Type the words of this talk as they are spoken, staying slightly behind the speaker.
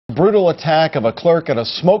Brutal attack of a clerk at a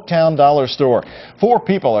Smoketown dollar store. 4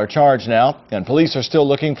 people are charged now, and police are still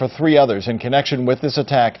looking for 3 others in connection with this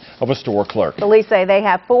attack of a store clerk. Police say they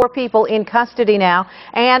have 4 people in custody now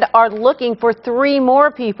and are looking for 3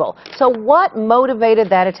 more people. So what motivated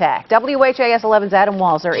that attack? WHAS 11's Adam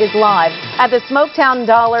Walser is live at the Smoketown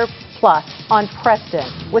Dollar Plus on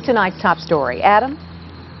Preston with tonight's top story. Adam?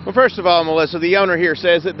 Well, first of all, Melissa, the owner here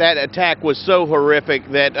says that that attack was so horrific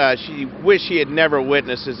that she wished she had never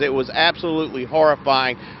witnessed it. It was absolutely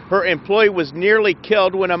horrifying. Her employee was nearly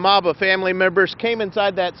killed when a mob of family members came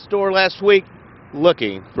inside that store last week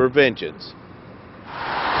looking for vengeance.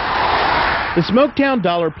 The Smoketown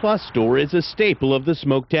Dollar Plus store is a staple of the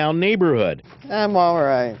Smoketown neighborhood. I'm all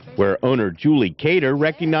right. Where owner Julie Cater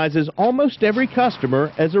recognizes almost every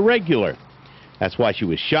customer as a regular. That's why she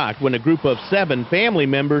was shocked when a group of 7 family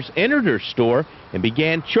members entered her store and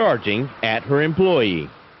began charging at her employee.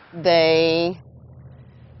 They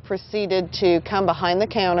proceeded to come behind the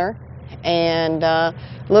counter and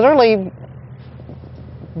literally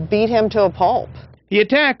beat him to a pulp. The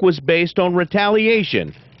attack was based on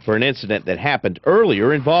retaliation for an incident that happened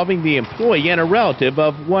earlier involving the employee and a relative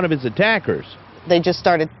of one of his attackers. They just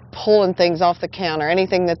started pulling things off the counter,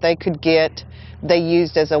 anything that they could get. They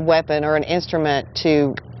used as a weapon or an instrument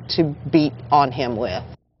to beat on him with.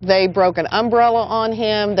 They broke an umbrella on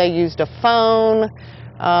him. They used a phone.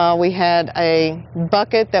 We had a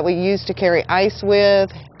bucket that we used to carry ice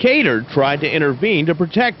with. Cater tried to intervene to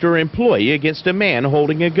protect her employee against a man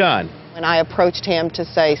holding a gun. When I approached him to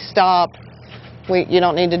say, stop, you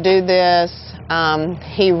don't need to do this,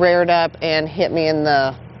 he reared up and hit me in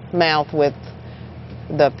the mouth with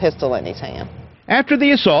the pistol in his hand. After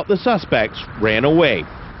the assault, the suspects ran away.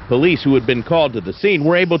 Police who had been called to the scene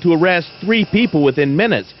were able to arrest 3 people within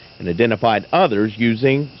minutes and identified others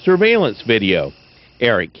using surveillance video.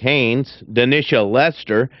 Eric Haynes, Denisha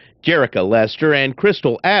Lester, Jerica Lester, and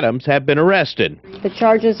Crystal Adams have been arrested. The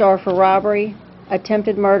charges are for robbery,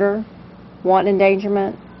 attempted murder, wanton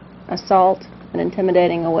endangerment, assault, and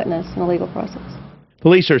intimidating a witness in a legal process.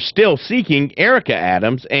 Police are still seeking Erica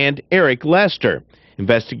Adams and Eric Lester.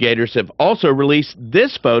 Investigators have also released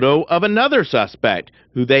this photo of another suspect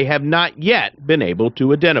who they have not yet been able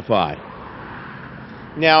to identify.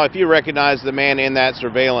 Now, if you recognize the man in that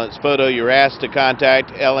surveillance photo, you're asked to contact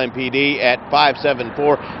LMPD at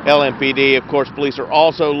 574-LMPD. Of course, police are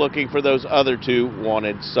also looking for those other 2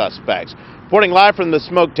 wanted suspects. Reporting live from the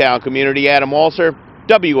Smoketown community, Adam Walser,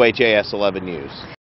 WHAS 11 News.